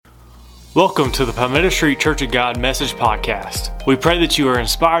Welcome to the Palmetto Street Church of God Message Podcast. We pray that you are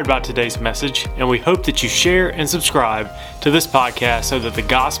inspired by today's message, and we hope that you share and subscribe to this podcast so that the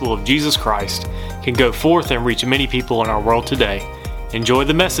gospel of Jesus Christ can go forth and reach many people in our world today. Enjoy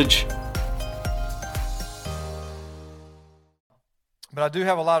the message. But I do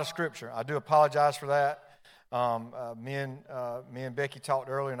have a lot of scripture. I do apologize for that. Me and Becky talked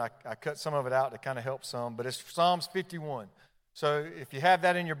earlier, and I cut some of it out to kind of help some. But it's Psalms 51. So if you have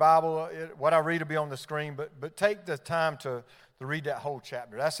that in your Bible, what I read will be on the screen. But take the time to read that whole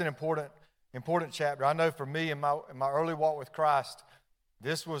chapter. That's an important chapter. I know for me in my early walk with Christ,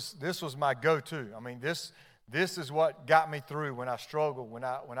 this was my go-to. I mean, this is what got me through when I struggled, when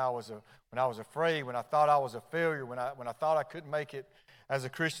I was afraid, when I thought I was a failure, when I thought I couldn't make it as a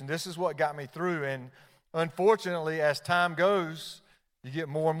Christian. This is what got me through. And unfortunately, as time goes, you get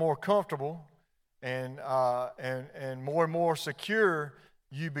more and more comfortable. And more secure,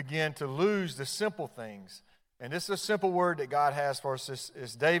 you begin to lose the simple things. And this is a simple word that God has for us.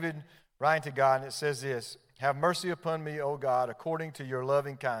 It's David writing to God, and it says this: "Have mercy upon me, O God, according to your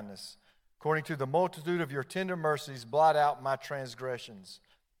loving kindness. According to the multitude of your tender mercies, blot out my transgressions.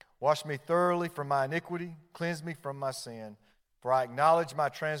 Wash me thoroughly from my iniquity, cleanse me from my sin. For I acknowledge my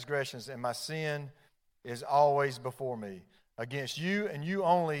transgressions, and my sin is always before me. Against you and you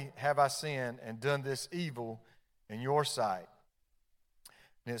only have I sinned and done this evil in your sight."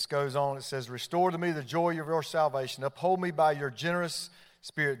 And it goes on, it says, "Restore to me the joy of your salvation. Uphold me by your generous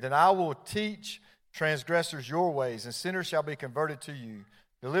spirit. Then I will teach transgressors your ways, and sinners shall be converted to you.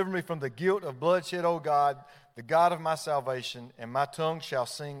 Deliver me from the guilt of bloodshed, O God, the God of my salvation, and my tongue shall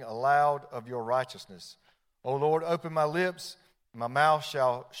sing aloud of your righteousness. O Lord, open my lips, and my mouth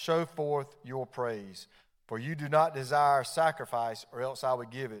shall show forth your praise. For you do not desire sacrifice, or else I would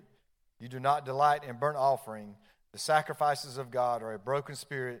give it. You do not delight in burnt offering. The sacrifices of God are a broken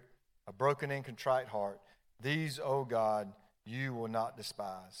spirit, a broken and contrite heart. These, O God, you will not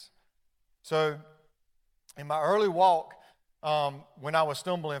despise." So, in my early walk, when I was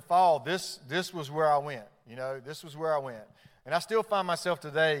stumble and fall, this was where I went. This was where I went. And I still find myself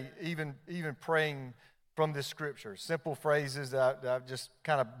today even praying from this scripture, simple phrases that I've just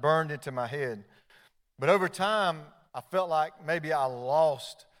kind of burned into my head. But over time, I felt like maybe I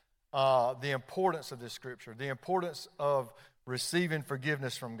lost the importance of this scripture, the importance of receiving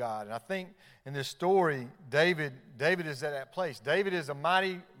forgiveness from God. And I think in this story, David is at that place. David is a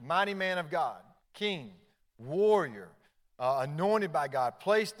mighty man of God, king, warrior, anointed by God,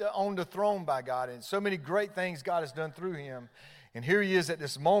 placed on the throne by God, and so many great things God has done through him. And here he is at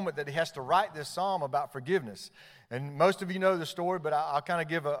this moment that he has to write this psalm about forgiveness. And most of you know the story, but I'll kind of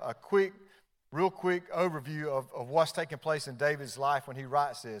give a real quick overview of what's taking place in David's life when he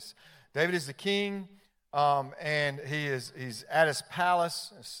writes this. David is the king, and he's at his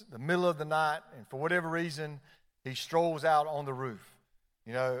palace. It's the middle of the night, and for whatever reason, he strolls out on the roof.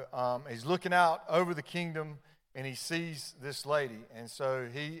 He's looking out over the kingdom, and he sees this lady, and so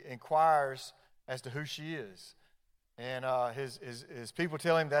he inquires as to who she is. And his people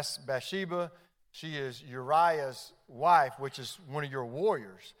tell him that's Bathsheba. She is Uriah's wife, which is one of your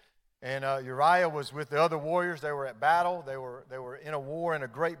warriors. And Uriah was with the other warriors. They were at battle. They were in a war, in a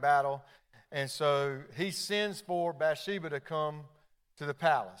great battle. And so he sends for Bathsheba to come to the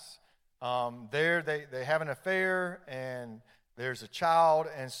palace. There they have an affair, and there's a child.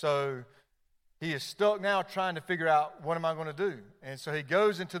 And so he is stuck now trying to figure out, what am I going to do? And so he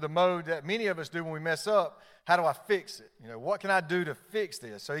goes into the mode that many of us do when we mess up. How do I fix it? What can I do to fix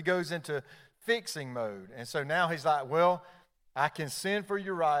this? So he goes into fixing mode. And so now he's like, well, I can send for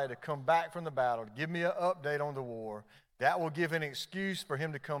Uriah to come back from the battle, to give me an update on the war. That will give an excuse for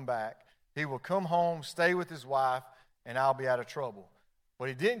him to come back. He will come home, stay with his wife, and I'll be out of trouble. What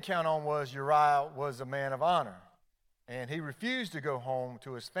he didn't count on was Uriah was a man of honor, and he refused to go home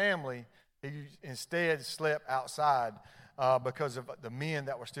to his family. He instead slept outside because of the men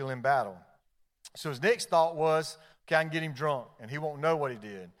that were still in battle. So his next thought was, okay, I can get him drunk, and he won't know what he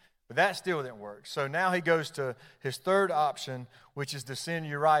did. But that still didn't work. So now he goes to his third option, which is to send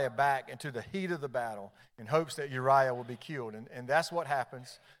Uriah back into the heat of the battle in hopes that Uriah will be killed. And that's what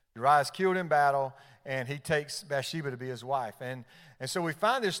happens. Uriah is killed in battle, and he takes Bathsheba to be his wife. And so we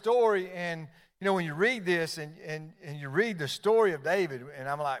find this story, and when you read this and you read the story of David, and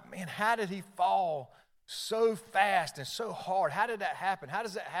I'm like, man, how did he fall so fast and so hard? How did that happen? How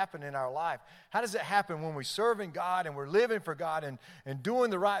does that happen in our life? How does it happen when we're serving God and we're living for God and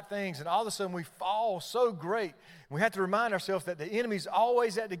doing the right things, and all of a sudden we fall so great? We have to remind ourselves that the enemy's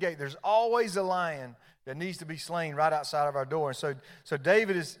always at the gate. There's always a lion that needs to be slain right outside of our door. And so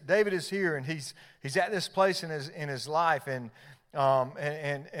David is here, and he's at this place in his life, and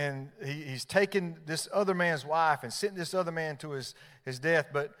and he's taken this other man's wife and sent this other man to his death.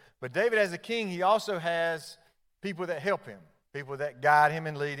 But David, as a king, he also has people that help him, people that guide him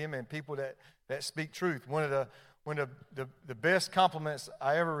and lead him, and people that speak truth. One of the best compliments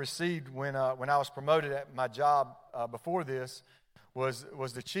I ever received when I was promoted at my job before this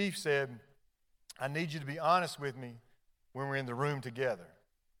was the chief said, "I need you to be honest with me when we're in the room together.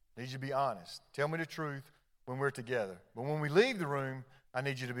 I need you to be honest. Tell me the truth when we're together. But when we leave the room, I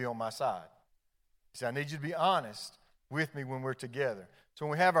need you to be on my side." He said, "I need you to be honest with me when we're together." So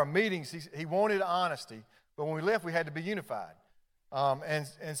when we have our meetings, he wanted honesty, but when we left, we had to be unified.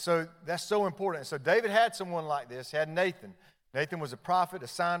 And so that's so important. So David had someone like this. He had Nathan. Nathan was a prophet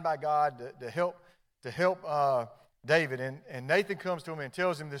assigned by God to help David. And Nathan comes to him and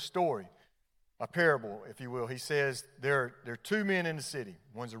tells him this story, a parable, if you will. He says, there are two men in the city.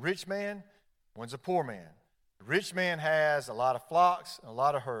 One's a rich man, one's a poor man. The rich man has a lot of flocks and a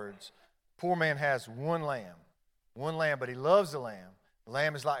lot of herds. The poor man has one lamb, but he loves the lamb. The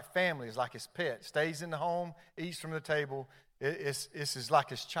lamb is like family, it's like his pet. Stays in the home, eats from the table. It's like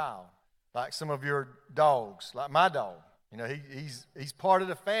his child, like some of your dogs, like my dog. You know, he's part of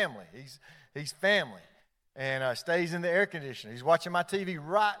the family. He's family, and stays in the air conditioner. He's watching my TV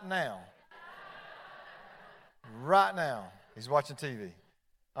right now. Right now, he's watching TV,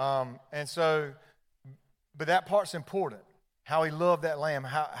 and so, but that part's important. How he loved that lamb,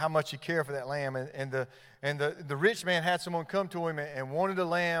 how much he cared for that lamb, and the rich man had someone come to him and wanted a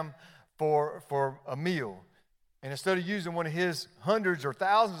lamb for a meal. And instead of using one of his hundreds or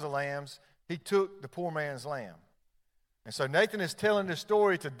thousands of lambs, he took the poor man's lamb. And so Nathan is telling this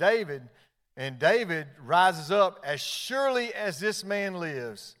story to David, and David rises up, "As surely as this man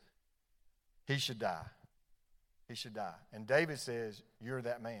lives, he should die. He should die." And David says, "You're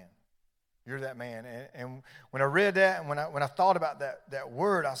that man. You're that man." And when I read that, and when I thought about that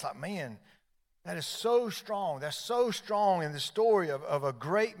word, I was like, man, that is so strong. That's so strong in the story of a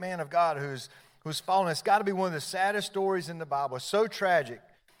great man of God who's fallen. It's got to be one of the saddest stories in the Bible. It's so tragic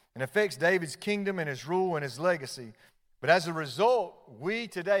and affects David's kingdom and his rule and his legacy. But as a result, we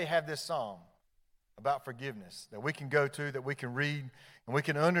today have this psalm about forgiveness that we can go to, that we can read, and we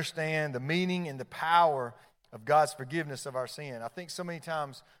can understand the meaning and the power of God's forgiveness of our sin. I think so many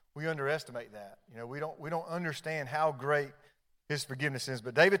times we underestimate that. You know, we don't understand how great his forgiveness is.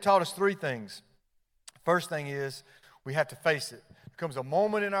 But David taught us three things. First thing is we have to face it. There comes a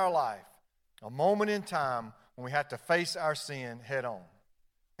moment in our life, a moment in time when we have to face our sin head on.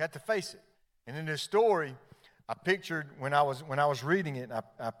 We have to face it. And in this story, I pictured when I was reading it,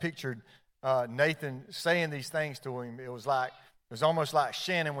 I pictured Nathan saying these things to him. It was almost like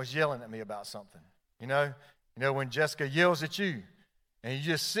Shannon was yelling at me about something. You know when Jessica yells at you, and you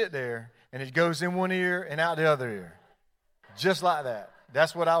just sit there, and it goes in one ear and out the other ear, just like that.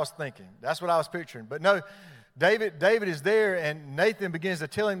 That's what I was thinking. That's what I was picturing. But no. David is there, and Nathan begins to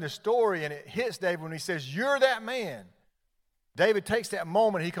tell him the story, and it hits David when he says, "You're that man." David takes that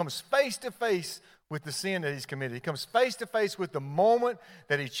moment. He comes face to face with the sin that he's committed. He comes face to face with the moment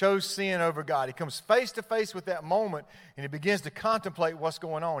that he chose sin over God. He comes face to face with that moment, and he begins to contemplate what's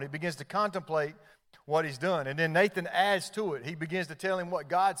going on. He begins to contemplate what he's done. And then Nathan adds to it. He begins to tell him what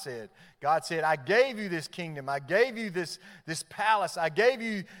God said. God said, "I gave you this kingdom. I gave you this palace. I gave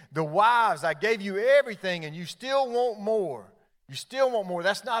you the wives. I gave you everything, and you still want more. You still want more.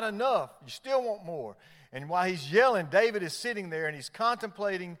 That's not enough. You still want more." And while he's yelling, David is sitting there, and he's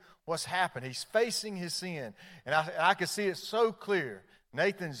contemplating what's happened. He's facing his sin. And I can see it so clear.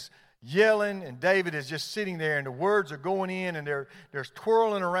 Nathan's yelling, and David is just sitting there, and the words are going in, and they're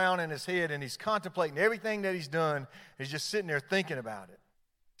twirling around in his head, and he's contemplating everything that he's done. He's just sitting there thinking about it.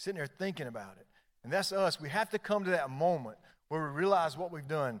 And that's us. We have to come to that moment where we realize what we've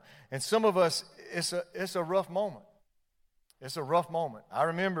done. And some of us, it's a rough moment. It's a rough moment. I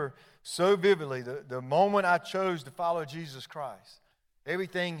remember so vividly the moment I chose to follow Jesus Christ.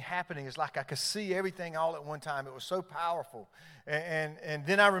 Everything happening is like I could see everything all at one time. It was so powerful. And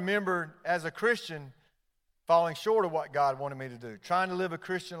then I remember as a Christian falling short of what God wanted me to do, trying to live a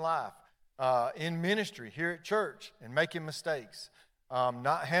Christian life in ministry here at church and making mistakes,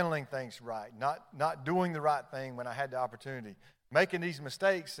 not handling things right, not doing the right thing when I had the opportunity, making these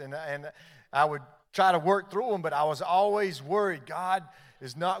mistakes. And I would try to work through them, but I was always worried God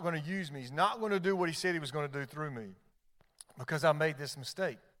is not going to use me. He's not going to do what he said he was going to do through me because I made this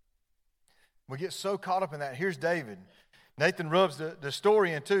mistake. We get so caught up in that. Here's David. Nathan rubs the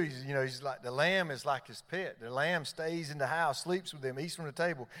story in too. He's like, the lamb is like his pet. The lamb stays in the house, sleeps with him, eats from the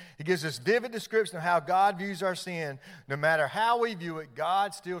table. He gives this vivid description of how God views our sin. No matter how we view it,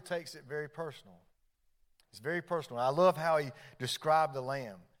 God still takes it very personal. It's very personal. I love how he described the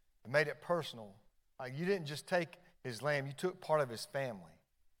lamb. He made it personal. Like, you didn't just take his lamb, you took part of his family.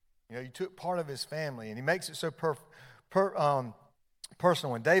 You know, you took part of his family, and he makes it so personal.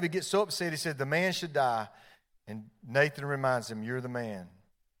 When David gets so upset, he said, the man should die. And Nathan reminds him, you're the man.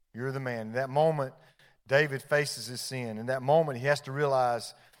 You're the man. In that moment, David faces his sin. In that moment, he has to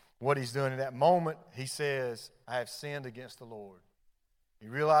realize what he's doing. In that moment, he says, I have sinned against the Lord. He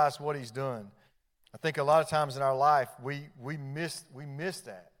realized what he's done. I think a lot of times in our life, we miss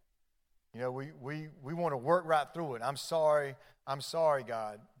that. You know, we want to work right through it. I'm sorry,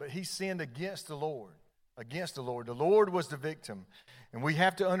 God. But he sinned against the Lord. Against the Lord. The Lord was the victim. And we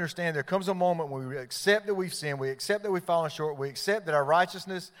have to understand there comes a moment when we accept that we've sinned, we accept that we've fallen short, we accept that our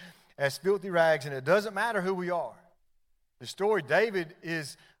righteousness as filthy rags, and it doesn't matter who we are. The story, David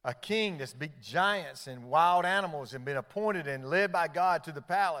is a king that's beat giants and wild animals and been appointed and led by God to the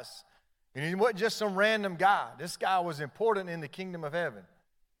palace. And he wasn't just some random guy. This guy was important in the kingdom of heaven.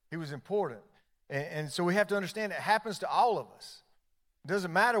 He was important. And so we have to understand it happens to all of us. It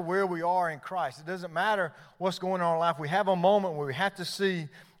doesn't matter where we are in Christ. It doesn't matter what's going on in our life. We have a moment where we have to see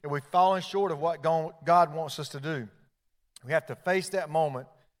that we've fallen short of what God wants us to do. We have to face that moment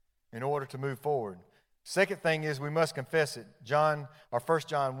in order to move forward. Second thing is we must confess it. 1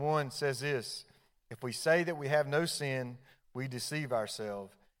 John 1 says this, if we say that we have no sin, we deceive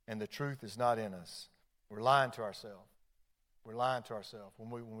ourselves, and the truth is not in us. We're lying to ourselves. We're lying to ourselves. When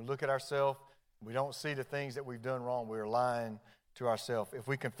we look at ourselves, we don't see the things that we've done wrong. We're lying to ourselves. If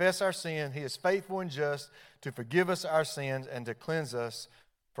we confess our sin, he is faithful and just to forgive us our sins and to cleanse us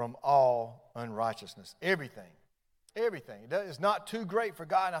from all unrighteousness. Everything. It's not too great for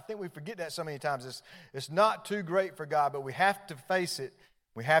God, and I think we forget that so many times. It's not too great for God, but we have to face it.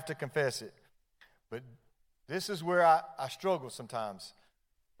 We have to confess it. But this is where I struggle sometimes.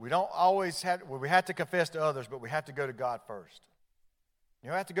 We don't always we have to confess to others, but we have to go to God first.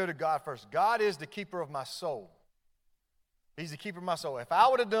 You have to go to God first. God is the keeper of my soul. He's the keeper of my soul. If I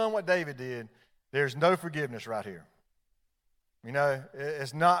would have done what David did, there's no forgiveness right here. You know,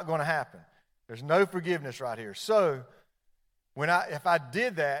 it's not going to happen. There's no forgiveness right here. So, if I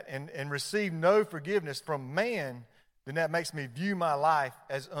did that and received no forgiveness from man, then that makes me view my life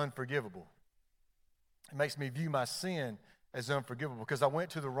as unforgivable. It makes me view my sin as unforgivable because I went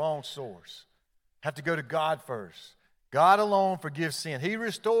to the wrong source. I have to go to God first. God alone forgives sin. He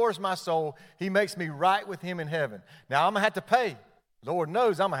restores my soul. He makes me right with him in heaven. Now, I'm going to have to pay. Lord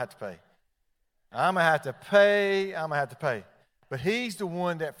knows I'm going to have to pay. I'm going to have to pay. But he's the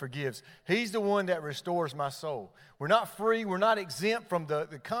one that forgives. He's the one that restores my soul. We're not free. We're not exempt from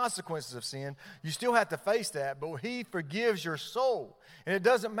the consequences of sin. You still have to face that, but he forgives your soul. And it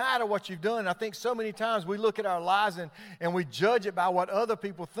doesn't matter what you've done. I think so many times we look at our lives and we judge it by what other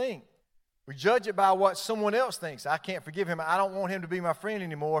people think. We judge it by what someone else thinks. I can't forgive him. I don't want him to be my friend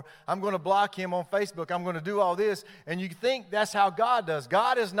anymore. I'm going to block him on Facebook. I'm going to do all this. And you think that's how God does.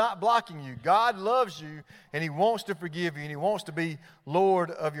 God is not blocking you. God loves you, and he wants to forgive you, and he wants to be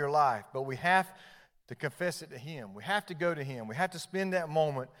Lord of your life. But we have to confess it to him. We have to go to him. We have to spend that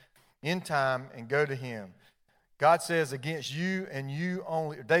moment in time and go to him. God says, against you and you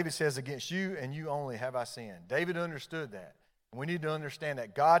only, David says, against you and you only have I sinned. David understood that. We need to understand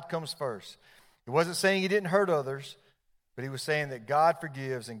that God comes first. He wasn't saying he didn't hurt others, but he was saying that God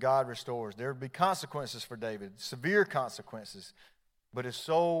forgives and God restores. There would be consequences for David, severe consequences, but his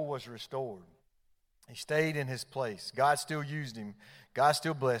soul was restored. He stayed in his place. God still used him. God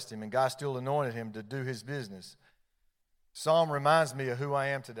still blessed him, and God still anointed him to do his business. Psalm reminds me of who I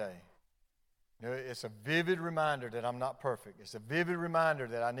am today. You know, it's a vivid reminder that I'm not perfect. It's a vivid reminder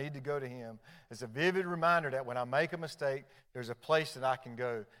that I need to go to him. It's a vivid reminder that when I make a mistake, there's a place that I can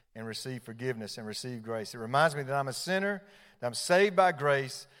go and receive forgiveness and receive grace. It reminds me that I'm a sinner, that I'm saved by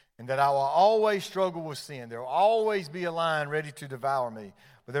grace, and that I will always struggle with sin. There will always be a lion ready to devour me.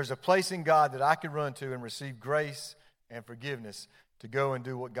 But there's a place in God that I can run to and receive grace and forgiveness to go and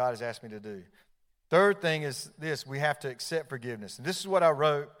do what God has asked me to do. Third thing is this: we have to accept forgiveness. And this is what I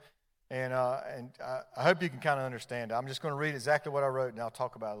wrote. And I hope you can kind of understand it. I'm just going to read exactly what I wrote, and I'll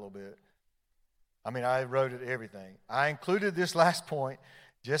talk about it a little bit. I wrote it everything. I included this last point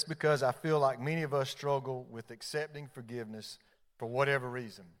just because I feel like many of us struggle with accepting forgiveness for whatever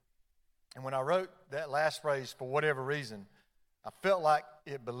reason. And when I wrote that last phrase, for whatever reason, I felt like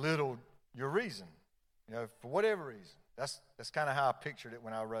it belittled your reason. You know, for whatever reason. That's kind of how I pictured it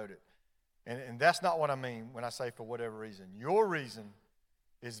when I wrote it. And that's not what I mean when I say for whatever reason. Your reason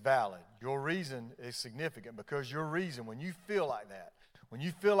is valid. Your reason is significant because your reason, when you feel like that, when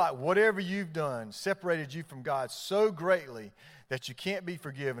you feel like whatever you've done separated you from God so greatly that you can't be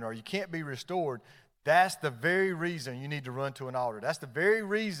forgiven or you can't be restored, That's the very reason you need to run to an altar. That's the very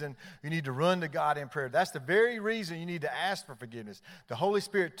reason you need to run to God in prayer. That's the very reason you need to ask for forgiveness. The Holy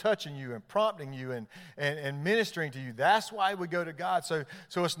Spirit touching you and prompting you and ministering to you. That's why we go to God. So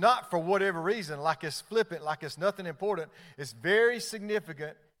it's not for whatever reason, like it's flippant, like it's nothing important. It's very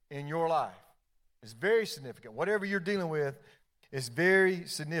significant in your life. It's very significant. Whatever you're dealing with is very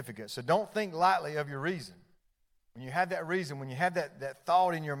significant. So don't think lightly of your reason. When you have that reason, when you have that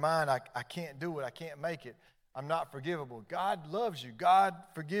thought in your mind, I can't do it, I can't make it, I'm not forgivable. God loves you. God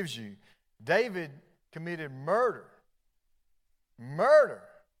forgives you. David committed murder. Murder.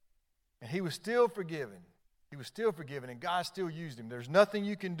 And he was still forgiven. He was still forgiven, and God still used him. There's nothing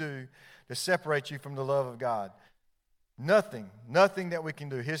you can do to separate you from the love of God. Nothing that we can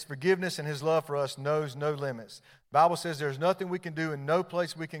do. His forgiveness and his love for us knows no limits. The Bible says there's nothing we can do and no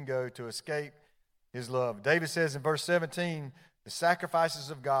place we can go to escape his love. David says in verse 17, the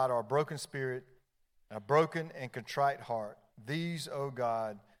sacrifices of God are a broken spirit, a broken and contrite heart. These, O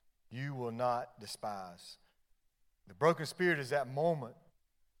God, you will not despise. The broken spirit is that moment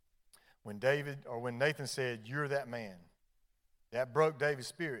when Nathan said, you're that man. That broke David's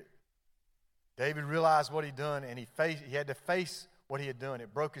spirit. David realized what he'd done, and he had to face what he had done.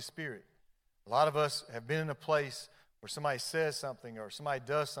 It broke his spirit. A lot of us have been in a place where somebody says something or somebody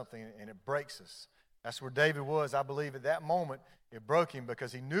does something, and it breaks us. That's where David was. I believe at that moment, it broke him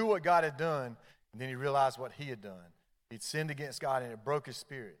because he knew what God had done, and then he realized what he had done. He'd sinned against God, and it broke his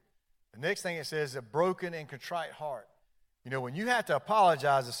spirit. The next thing it says, a broken and contrite heart. You know, when you have to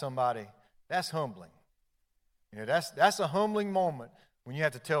apologize to somebody, that's humbling. You know, that's a humbling moment when you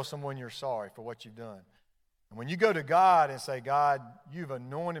have to tell someone you're sorry for what you've done. And when you go to God and say, God, you've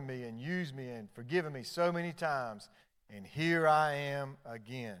anointed me and used me and forgiven me so many times, and here I am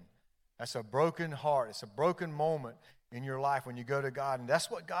again. That's a broken heart. It's a broken moment in your life when you go to God. And that's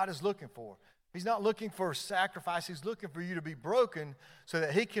what God is looking for. He's not looking for sacrifice. He's looking for you to be broken so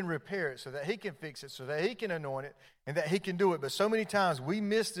that he can repair it, so that he can fix it, so that he can anoint it, and that he can do it. But so many times we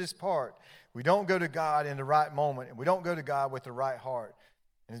miss this part. We don't go to God in the right moment, and we don't go to God with the right heart.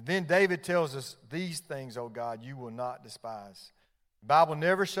 And then David tells us, these things, oh God, you will not despise. The Bible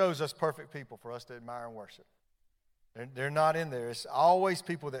never shows us perfect people for us to admire and worship. They're not in there. It's always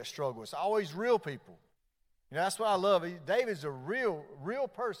people that struggle. It's always real people. You know, that's what I love. David's a real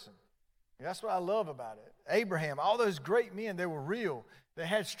person. You know, that's what I love about it. Abraham, all those great men, they were real. They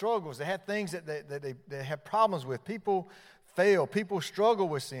had struggles. They had things that they had problems with. People fail. People struggle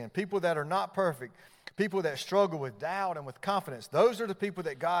with sin. People that are not perfect. People that struggle with doubt and with confidence. Those are the people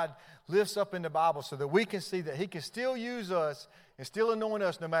that God lifts up in the Bible so that we can see that he can still use us and still anoint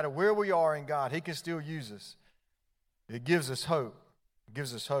us no matter where we are in God. He can still use us. It gives us hope. It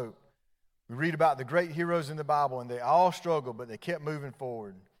gives us hope. We read about the great heroes in the Bible, and they all struggled, but they kept moving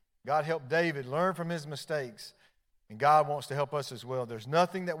forward. God helped David learn from his mistakes, and God wants to help us as well. There's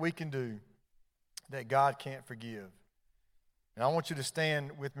nothing that we can do that God can't forgive. And I want you to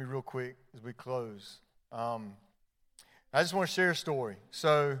stand with me real quick as we close. I just want to share a story.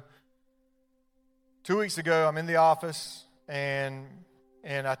 So 2 weeks ago, I'm in the office, and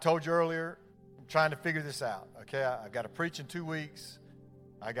I told you earlier, I'm trying to figure this out. Okay, I've got to preach in 2 weeks.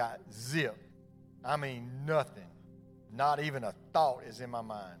 I got zip. I mean, nothing. Not even a thought is in my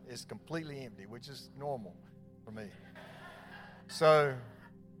mind. It's completely empty, which is normal for me. So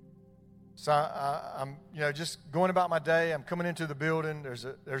I'm, just going about my day. I'm coming into the building. There's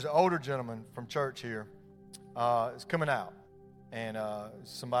an older gentleman from church here. Is coming out, and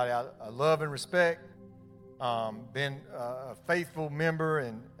somebody I love and respect. Been a faithful member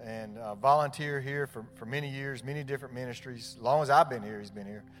and volunteer here for many years, many different ministries. As long as I've been here, he's been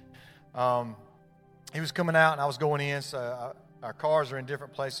here. He was coming out, and I was going in, so our cars are in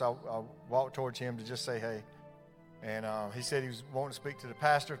different places. I walked towards him to just say hey. And he said he was wanting to speak to the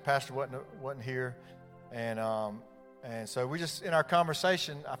pastor. The pastor wasn't here. And so we just, in our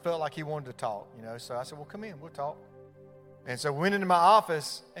conversation, I felt like he wanted to talk, So I said, well, come in, we'll talk. And so we went into my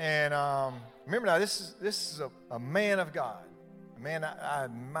office, and remember now, this is a man of God, a man I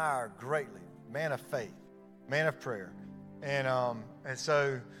admire greatly, man of faith, man of prayer. And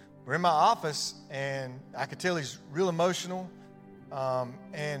so we're in my office, and I could tell he's real emotional.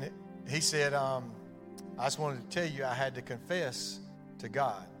 And he said, I just wanted to tell you I had to confess to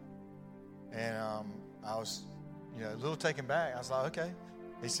God. And I was, a little taken back. I was like, okay.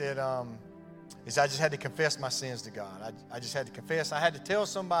 He said, I just had to confess my sins to God. I just had to confess. I had to tell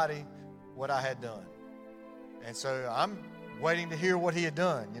somebody what I had done. And so I'm waiting to hear what he had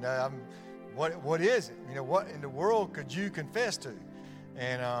done. What is it? What in the world could you confess to?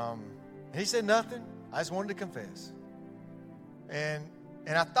 And he said nothing. I just wanted to confess. And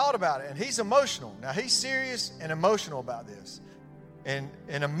And I thought about it, and he's emotional. Now, he's serious and emotional about this. And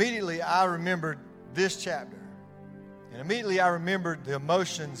immediately I remembered this chapter. And immediately I remembered the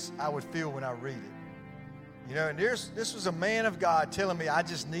emotions I would feel when I read it. You know, and this was a man of God telling me I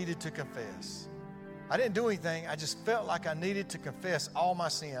just needed to confess. I didn't do anything. I just felt like I needed to confess all my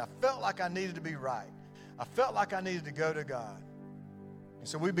sin. I felt like I needed to be right. I felt like I needed to go to God. And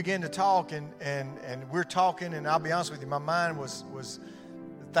so we began to talk, and we're talking, and I'll be honest with you, my mind was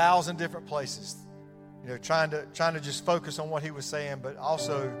 1,000 different places. You know, trying to just focus on what he was saying, but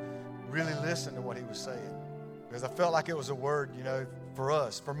also really listen to what he was saying. Because I felt like it was a word, you know, for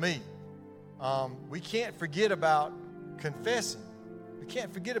us, for me. We can't forget about confessing. We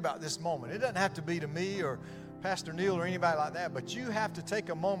can't forget about this moment. It doesn't have to be to me or Pastor Neil or anybody like that, but you have to take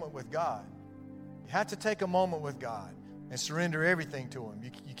a moment with God. You have to take a moment with God and surrender everything to Him.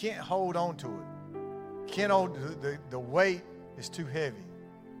 You can't hold on to it. You can't hold, the weight is too heavy.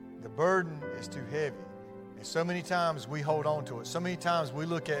 The burden is too heavy. And so many times we hold on to it. So many times we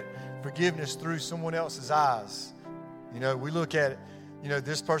look at forgiveness through someone else's eyes. You know, we look at it, you know,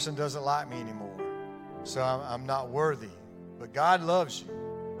 this person doesn't like me anymore, so I'm not worthy. But God loves you.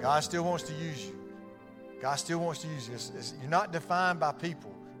 God still wants to use you. God still wants to use you. You're not defined by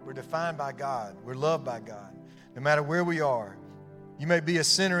people. We're defined by God. We're loved by God. No matter where we are, you may be a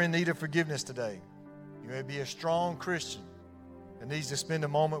sinner in need of forgiveness today. You may be a strong Christian that needs to spend a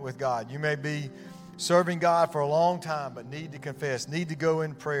moment with God. You may be serving God for a long time but need to confess, need to go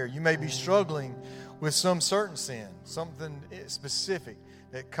in prayer. You may be struggling with some certain sin, something specific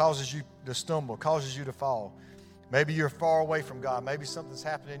that causes you to stumble, causes you to fall. Maybe you're far away from God. Maybe something's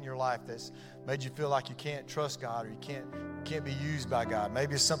happened in your life that's made you feel like you can't trust God or you can't be used by God.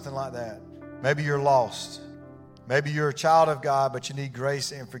 Maybe it's something like that. Maybe you're lost. Maybe you're a child of God, but you need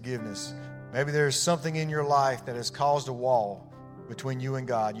grace and forgiveness. Maybe there's something in your life that has caused a wall between you and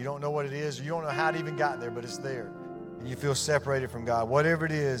God. You don't know what it is, or you don't know how it even got there, but it's there. And you feel separated from God. Whatever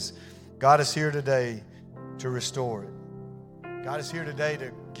it is, God is here today to restore it. God is here today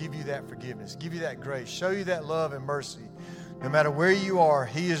to give you that forgiveness, give you that grace, show you that love and mercy. No matter where you are,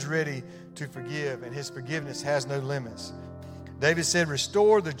 He is ready to forgive, and His forgiveness has no limits. David said,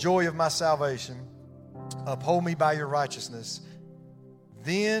 "Restore the joy of my salvation. Uphold me by your righteousness.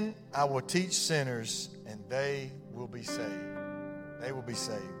 Then I will teach sinners, and they will be saved." They will be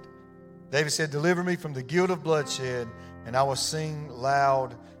saved. David said, "Deliver me from the guilt of bloodshed, and I will sing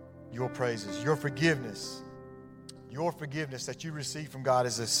loud your praises." Your forgiveness that you receive from God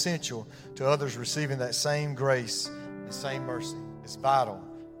is essential to others receiving that same grace and same mercy. It's vital.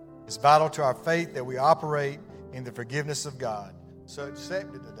 It's vital to our faith that we operate in the forgiveness of God. So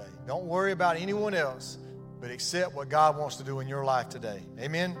accept it today. Don't worry about anyone else, but accept what God wants to do in your life today.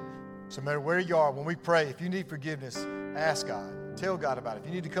 Amen? So no matter where you are, when we pray, if you need forgiveness, ask God. Tell God about it. If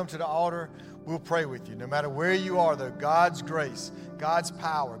you need to come to the altar, we'll pray with you. No matter where you are, though, God's grace, God's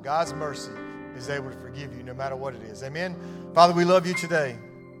power, God's mercy is able to forgive you no matter what it is. Amen? Father, we love you today.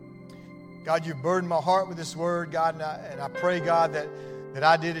 God, you burdened my heart with this word, God, and I pray, God, that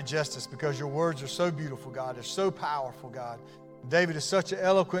I did it justice because your words are so beautiful, God. They're so powerful, God. David is such an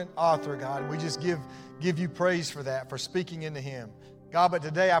eloquent author, God, and we just give you praise for that, for speaking into him. God, but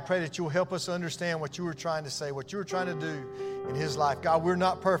today I pray that you'll help us understand what you were trying to say, what you were trying to do in his life. God, we're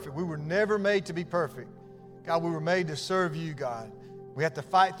not perfect. We were never made to be perfect. God, we were made to serve you, God. We have to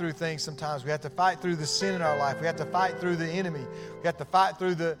fight through things sometimes. We have to fight through the sin in our life. We have to fight through the enemy. We have to fight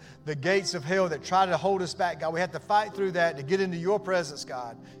through the gates of hell that try to hold us back, God. We have to fight through that to get into your presence,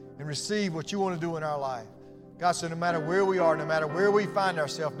 God, and receive what you want to do in our life. God, so no matter where we are, no matter where we find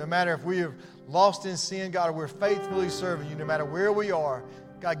ourselves, no matter if we have lost in sin, God, or we're faithfully serving you, no matter where we are,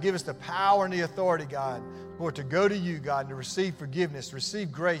 God, give us the power and the authority, God, Lord, to go to you, God, and to receive forgiveness,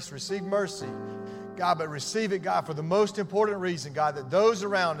 receive grace, receive mercy, God, but receive it, God, for the most important reason, God, that those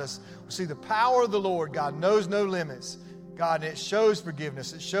around us will see the power of the Lord, God, knows no limits, God, and it shows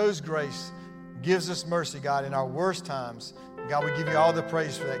forgiveness, it shows grace, gives us mercy, God, in our worst times. God, we give you all the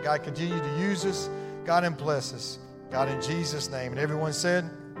praise for that. God, continue to use us, God, and bless us, God, in Jesus' name. And everyone said,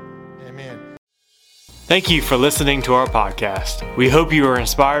 amen. Thank you for listening to our podcast. We hope you are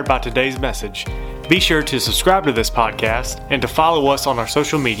inspired by today's message. Be sure to subscribe to this podcast and to follow us on our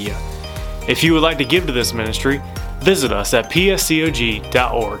social media. If you would like to give to this ministry, visit us at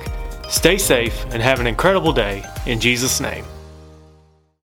pscog.org. Stay safe and have an incredible day in Jesus' name.